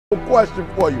Question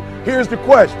for you. Here's the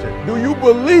question. Do you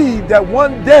believe that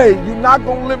one day you're not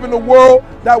going to live in the world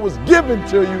that was given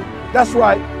to you? That's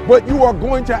right, but you are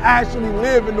going to actually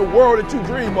live in the world that you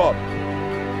dream of.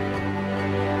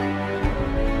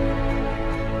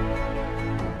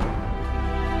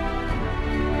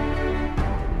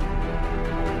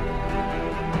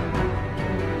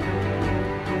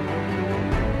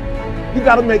 You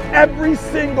got to make every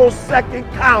single second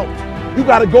count. You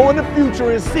got to go in the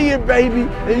future and see it, baby,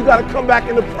 and you got to come back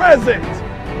in the present.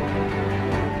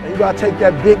 And you got to take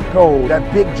that big goal,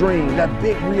 that big dream, that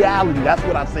big reality. That's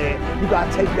what I said. You got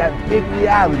to take that big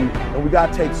reality, and we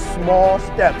got to take small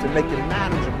steps and make it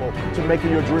manageable to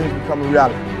making your dreams become a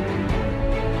reality.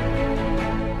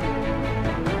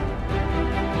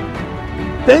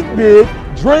 Think big,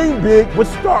 dream big, but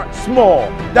start small.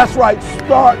 That's right,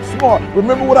 start small.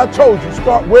 Remember what I told you,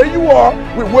 start where you are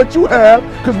with what you have,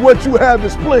 because what you have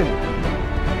is plenty.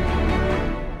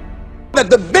 That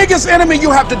the biggest enemy you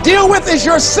have to deal with is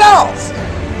yourself.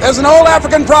 There's an old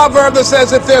African proverb that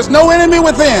says, if there's no enemy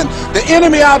within, the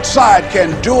enemy outside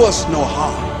can do us no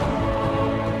harm.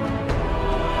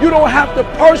 You don't have to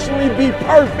personally be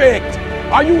perfect.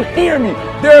 Are you hearing me?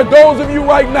 There are those of you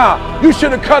right now, you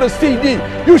should have cut a CD.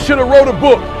 You should have wrote a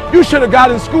book. You should have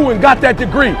got in school and got that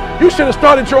degree. You should have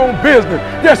started your own business.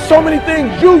 There's so many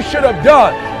things you should have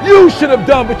done. You should have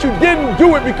done, but you didn't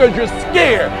do it because you're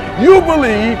scared. You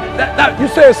believe that you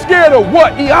said scared of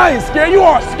what? I ain't scared. You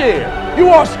are scared. You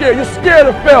are scared. You're scared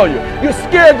of failure. You're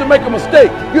scared to make a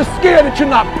mistake. You're scared that you're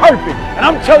not perfect. And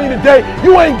I'm telling you today,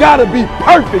 you ain't got to be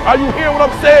perfect. Are you hearing what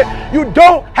I'm saying? You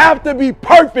don't have to be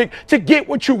perfect to get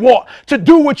what you want, to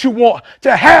do what you want,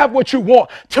 to have what you want,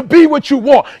 to be what you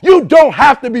want. You don't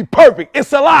have to be perfect.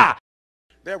 It's a lie.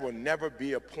 There will never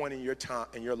be a point in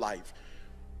your life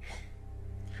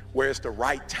where it's the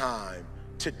right time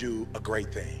to do a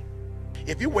great thing.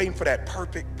 If you're waiting for that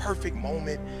perfect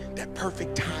moment, that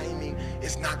perfect timing,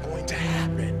 it's not going to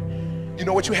happen. You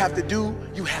know what you have to do?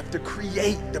 You have to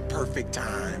create the perfect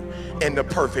time and the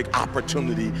perfect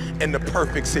opportunity and the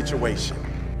perfect situation.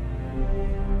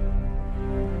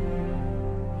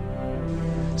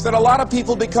 So that a lot of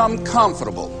people become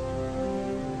comfortable.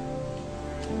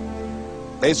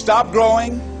 They stop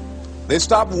growing. They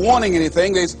stop wanting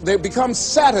anything. They become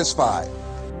satisfied.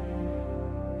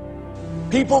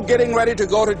 People getting ready to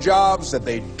go to jobs that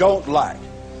they don't like.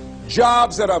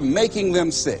 Jobs that are making them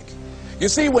sick. You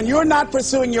see, when you're not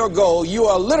pursuing your goal, you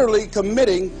are literally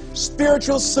committing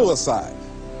spiritual suicide.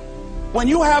 When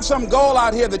you have some goal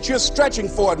out here that you're stretching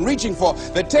for and reaching for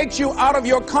that takes you out of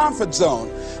your comfort zone,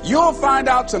 you'll find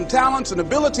out some talents and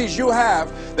abilities you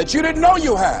have that you didn't know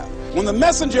you have. When the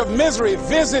messenger of misery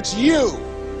visits you,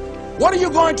 what are you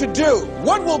going to do?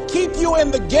 What will keep you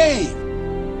in the game?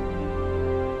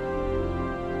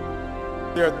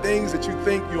 There are things that you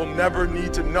think you'll never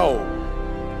need to know,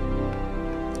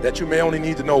 that you may only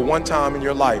need to know one time in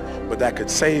your life, but that could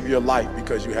save your life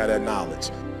because you had that knowledge.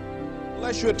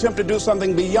 Unless you attempt to do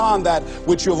something beyond that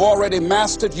which you've already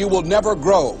mastered, you will never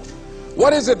grow.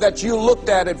 What is it that you looked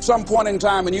at some point in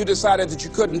time and you decided that you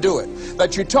couldn't do it,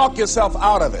 that you talked yourself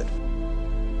out of it?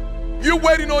 You're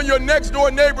waiting on your next door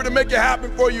neighbor to make it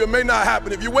happen for you, it may not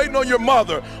happen. If you're waiting on your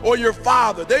mother or your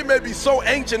father, they may be so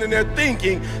ancient in their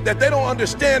thinking that they don't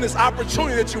understand this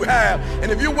opportunity that you have.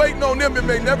 And if you're waiting on them, it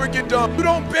may never get done. You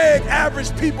don't beg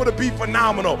average people to be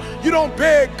phenomenal. You don't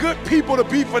beg good people to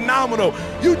be phenomenal.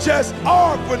 You just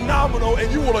are phenomenal,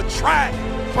 and you will attract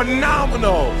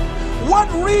phenomenal. What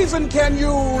reason can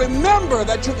you remember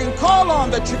that you can call on,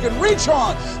 that you can reach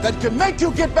on, that can make you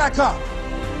get back up?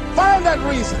 Find that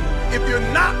reason. If you're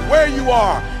not where you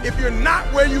are, if you're not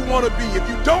where you want to be, if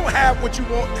you don't have what you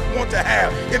want to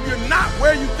have, if you're not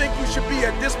where you think you should be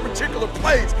at this particular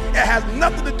place, it has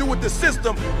nothing to do with the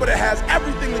system, but it has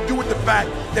everything to do with the fact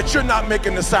that you're not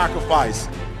making the sacrifice.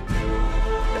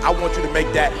 I want you to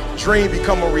make that dream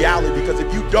become a reality, because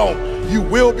if you don't, you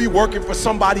will be working for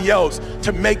somebody else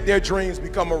to make their dreams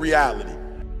become a reality.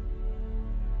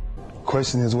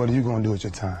 Question is, what are you going to do with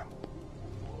your time?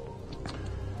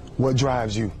 What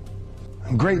drives you?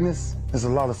 And greatness is a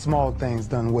lot of small things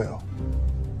done well.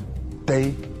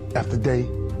 Day after day,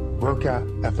 workout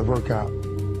after workout,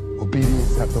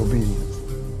 obedience after obedience,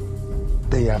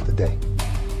 day after day.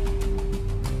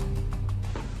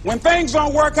 When things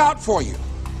don't work out for you,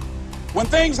 when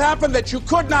things happen that you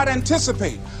could not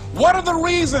anticipate, what are the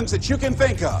reasons that you can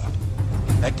think of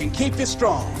that can keep you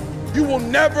strong? You will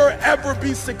never, ever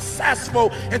be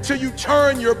successful until you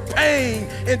turn your pain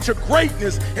into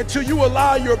greatness, until you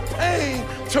allow your pain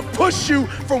to push you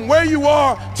from where you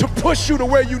are to push you to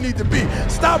where you need to be.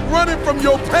 Stop running from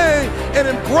your pain and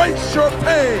embrace your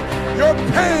pain. Your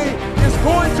pain is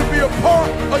going to be a part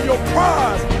of your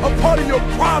prize, a part of your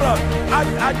product.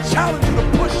 I challenge you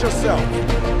to push yourself.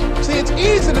 See, it's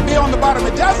easy to be on the bottom.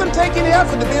 It doesn't take any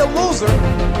effort to be a loser.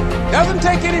 It doesn't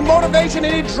take any motivation,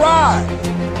 any drive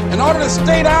in order to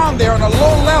stay down there on a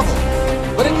low level.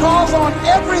 But it calls on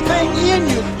everything in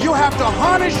you. You have to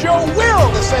harness your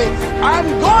will to say, I'm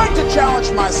going to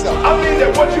challenge myself. I mean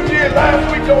that what you did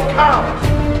last week don't count.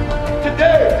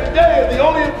 Today is the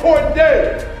only important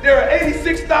day. There are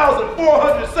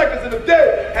 86,400 seconds in a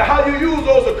day, and how you use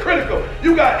those are critical.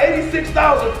 You got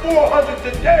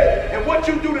 86,400 today, and what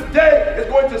you do today is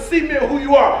going to cement who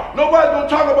you are. Nobody's going to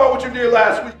talk about what you did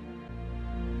last week.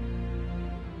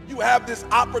 You have this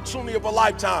opportunity of a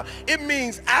lifetime. It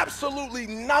means absolutely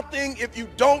nothing if you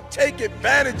don't take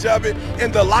advantage of it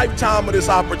in the lifetime of this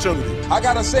opportunity. I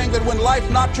got a saying that when life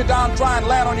knocks you down, try and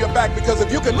land on your back, because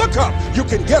if you can look up, you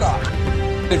can get up.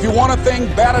 If you want a thing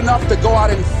bad enough to go out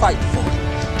and fight for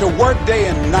it, to work day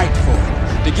and night for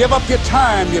it, to give up your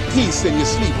time, your peace, and your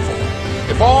sleep for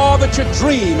it, if all that you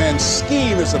dream and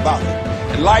scheme is about it,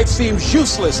 and life seems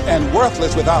useless and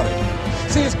worthless without it.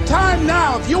 See, it's time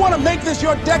now. If you want to make this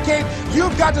your decade,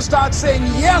 you've got to start saying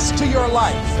yes to your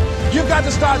life. You've got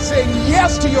to start saying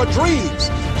yes to your dreams,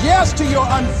 yes to your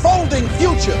unfolding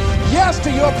future, yes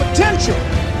to your potential,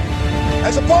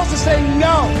 as opposed to saying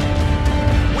no.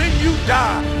 When you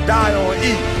die on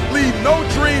E. Leave no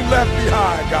dream left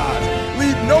behind, guys.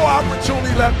 Leave no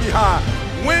opportunity left behind.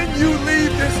 When you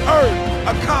leave this earth,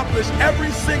 accomplish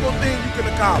every single thing you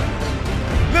can accomplish.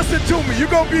 Listen to me, you're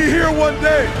going to be here one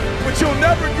day, but you'll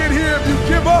never get here if you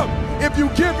give up, if you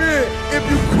give in, if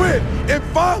you quit. And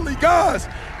finally, guys,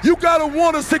 you got to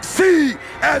want to succeed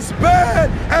as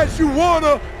bad as you want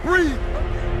to breathe.